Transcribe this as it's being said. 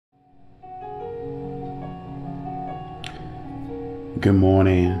Good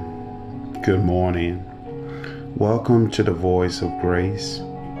morning. Good morning. Welcome to the Voice of Grace,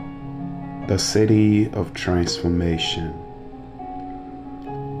 the city of transformation,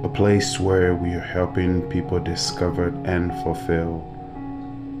 a place where we are helping people discover and fulfill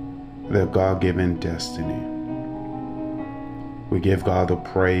their God-given destiny. We give God the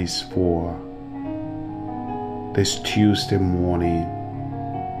praise for this Tuesday morning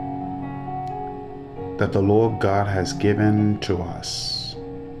that the Lord God has given to us.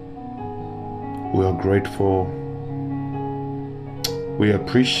 We are grateful. We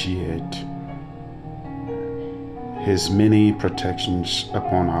appreciate His many protections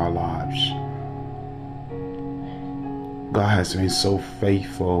upon our lives. God has been so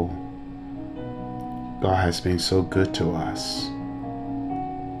faithful. God has been so good to us.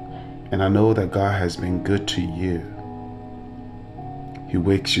 And I know that God has been good to you. He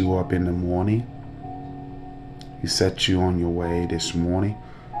wakes you up in the morning. He set you on your way this morning.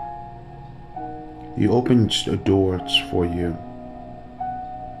 He opens the doors for you.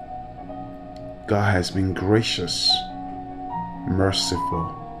 God has been gracious,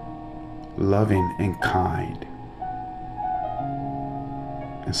 merciful, loving, and kind.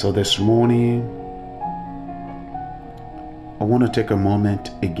 And so this morning, I want to take a moment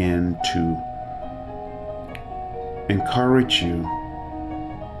again to encourage you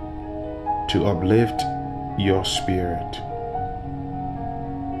to uplift your spirit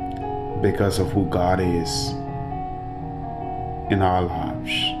because of who God is in our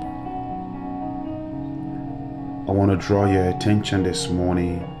lives. I want to draw your attention this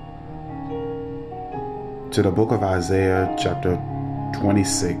morning to the book of Isaiah chapter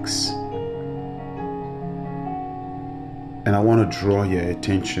 26. And I want to draw your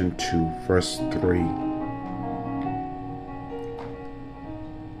attention to verse 3.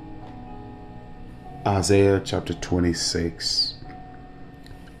 Isaiah chapter 26,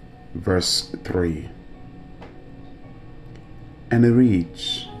 verse 3. And it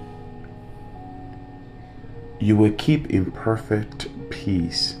reads, "You will keep in perfect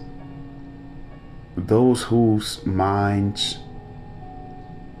peace those whose minds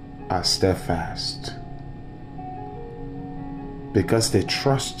are steadfast, because they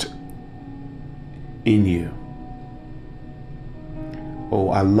trust in you." Oh,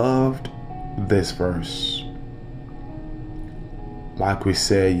 I loved this verse. Like we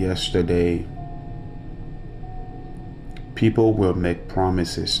said yesterday, people will make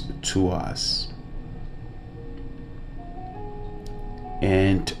promises to us.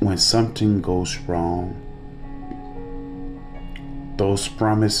 And when something goes wrong, those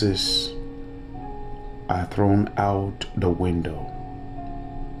promises are thrown out the window.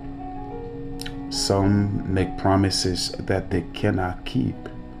 Some make promises that they cannot keep.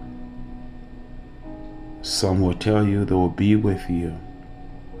 Some will tell you they will be with you.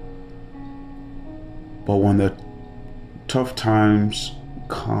 But when the tough times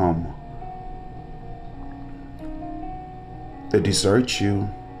come, they desert you.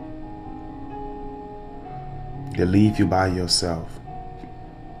 They leave you by yourself.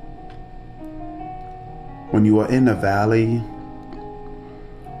 When you are in the valley,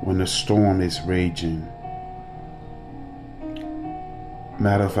 when the storm is raging,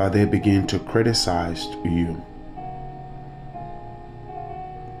 matter of fact, they begin to criticize you.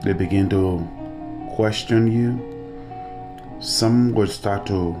 They begin to question you. Some will start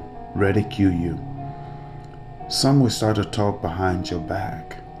to ridicule you. Some will start to talk behind your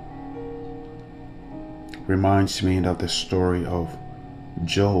back. Reminds me of the story of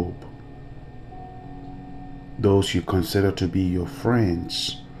Job. Those you consider to be your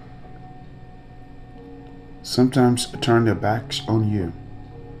friends sometimes turn their backs on you.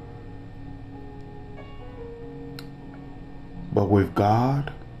 But with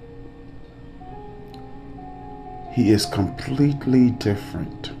God, He is completely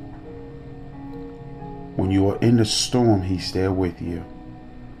different. When you are in the storm, He's there with you.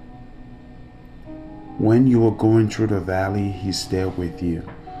 When you are going through the valley, He's there with you.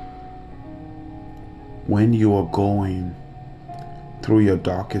 When you are going through your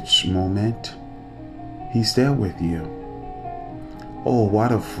darkest moment, He's there with you. Oh,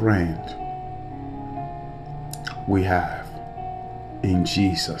 what a friend we have in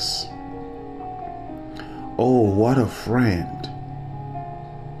Jesus. Oh, what a friend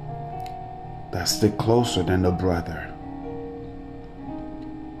that's still closer than a brother.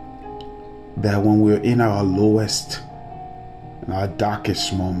 That when we're in our lowest and our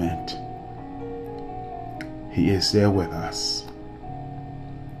darkest moment, He is there with us.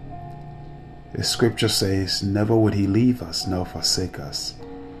 The scripture says, never would He leave us nor forsake us.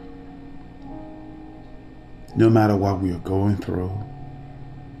 No matter what we are going through,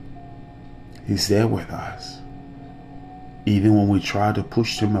 He's there with us. Even when we try to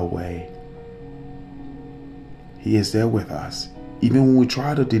push Him away, He is there with us. Even when we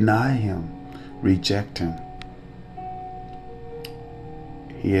try to deny Him, reject Him,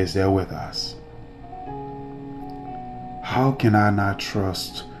 He is there with us. How can I not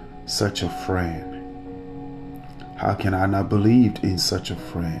trust such a friend? How can I not believe in such a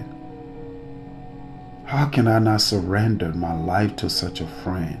friend? How can I not surrender my life to such a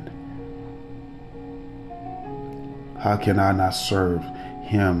friend? How can I not serve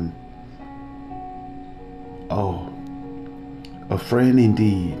Him? Oh, a friend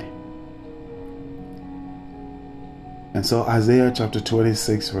indeed. And so Isaiah chapter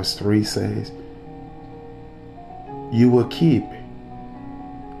 26 verse 3 says, you will keep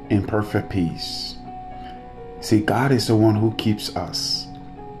in perfect peace. See, God is the one who keeps us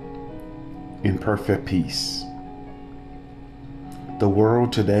in perfect peace. The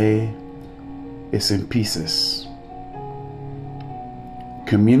world today is in pieces.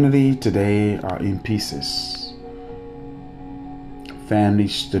 Community today are in pieces.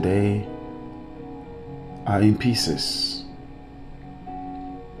 Families today are in pieces.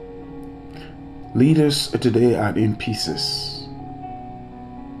 Leaders today are in pieces.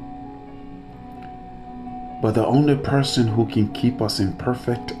 But the only person who can keep us in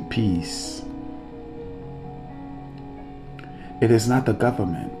perfect peace, it is not the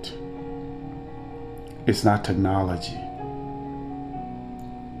government. It's not technology.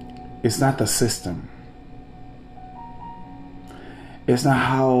 It's not the system. It's not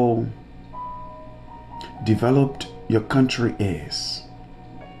how developed your country is.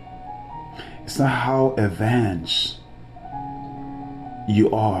 It's not how advanced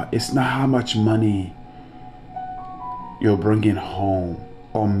you are. It's not how much money you're bringing home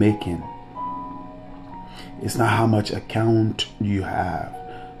or making. It's not how much account you have.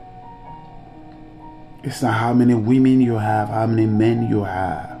 It's not how many women you have, how many men you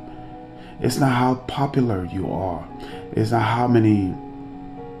have. It's not how popular you are. It's not how many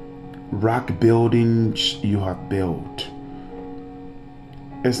rock buildings you have built.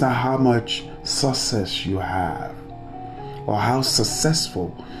 It's not how much success you have or how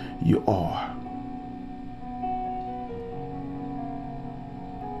successful you are.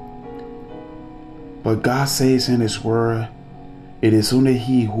 But God says in His word, it is only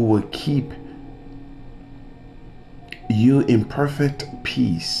He who will keep you in perfect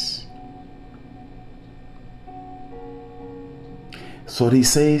peace. So He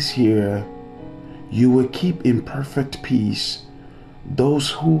says here, you will keep in perfect peace those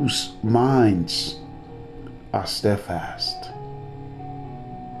whose minds are steadfast.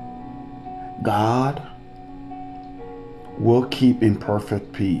 God will keep in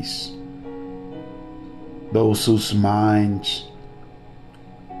perfect peace those whose minds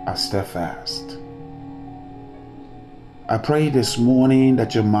are steadfast. I pray this morning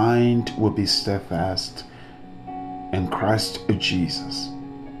that your mind will be steadfast in Christ Jesus.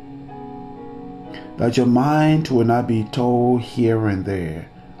 That your mind will not be told here and there.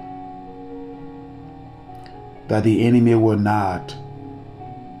 That the enemy will not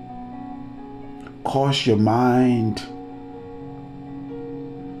cause your mind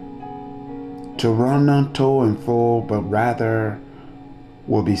to run on to and fro, but rather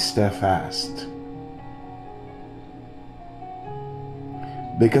will be steadfast.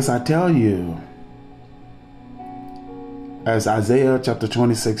 Because I tell you, as Isaiah chapter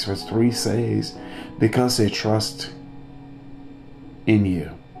 26 verse 3 says, because they trust in you.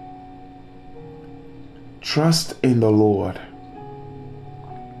 Trust in the Lord.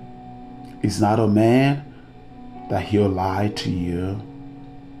 He's not a man that He'll lie to you.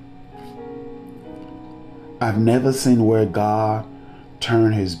 I've never seen where God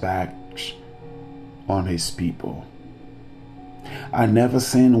turned His back on His people. I've never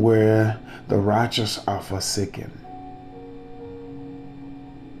seen where the righteous are forsaken.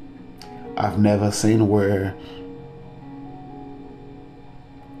 I've never seen where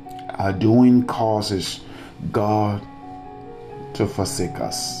our doing causes God to forsake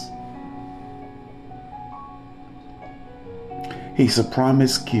us. He's a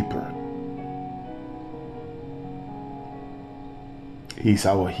promise keeper. He's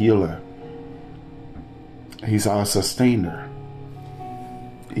our healer. He's our sustainer.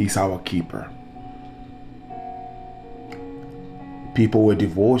 He's our keeper. People will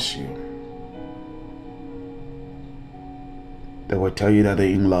divorce you. They will tell you that they're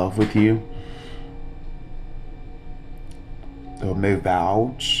in love with you. They'll make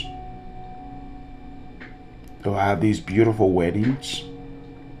vows. They'll have these beautiful weddings.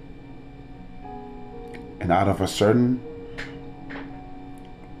 And out of a sudden,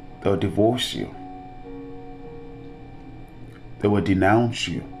 they'll divorce you. They will denounce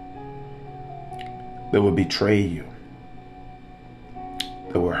you. They will betray you.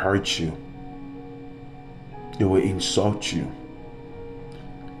 They will hurt you. They will insult you.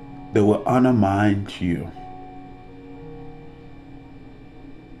 They will undermine you.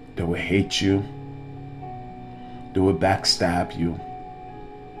 They will hate you. They will backstab you.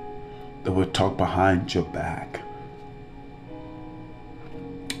 They will talk behind your back.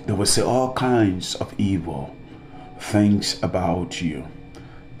 They will say all kinds of evil things about you.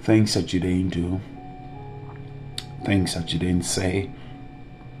 Things that you didn't do. Things that you didn't say.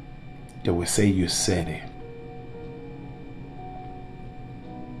 They will say you said it.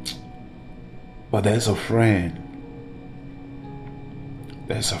 But there's a friend.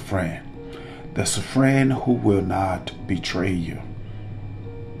 There's a friend. There's a friend who will not betray you.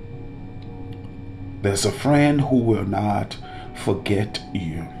 There's a friend who will not forget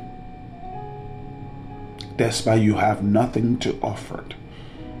you. Despite you have nothing to offer.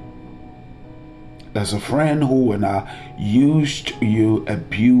 There's a friend who will not use you,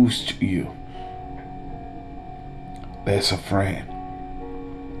 abuse you. There's a friend.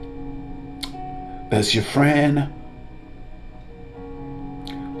 There's your friend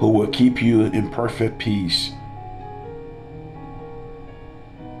who will keep you in perfect peace.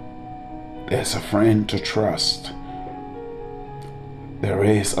 There's a friend to trust. There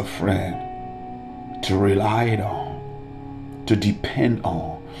is a friend to rely on, to depend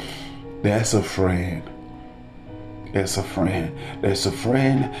on. There's a friend. There's a friend. There's a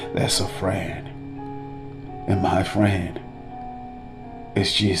friend. There's a friend. And my friend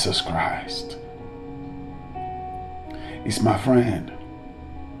is Jesus Christ. He's my friend.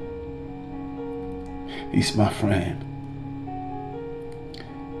 He's my friend.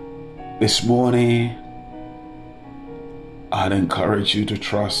 This morning, I'd encourage you to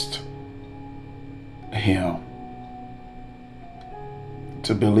trust Him,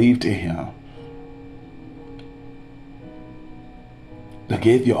 to believe in Him, to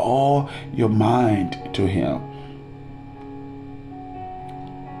give you all your mind to Him,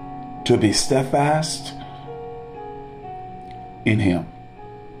 to be steadfast in Him.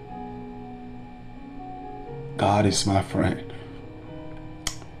 God is my friend.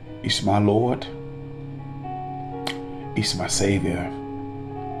 He's my Lord. He's my Savior.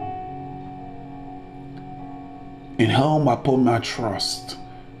 In whom I put my trust,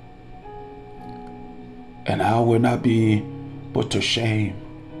 and I will not be put to shame,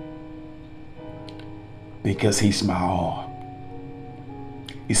 because He's my all.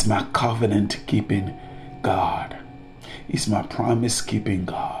 He's my covenant keeping God. He's my promise keeping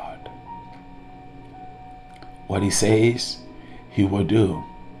God. What He says, He will do.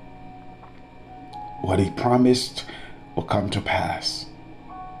 What He promised will come to pass.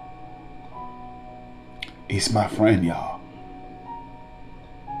 He's my friend, y'all.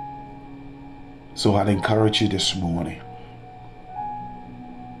 So I'd encourage you this morning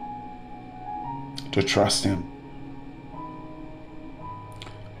to trust Him,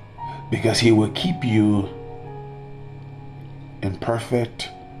 because He will keep you in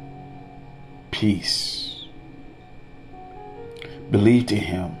perfect peace. Believe in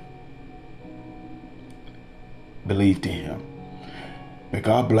Him. Believe in Him. May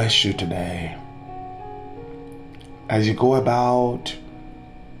God bless you today as you go about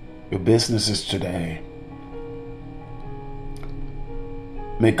your businesses today.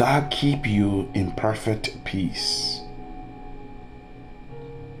 May God keep you in perfect peace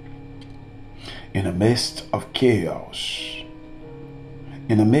in the midst of chaos,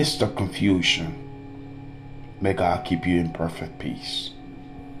 in the midst of confusion. May God keep you in perfect peace.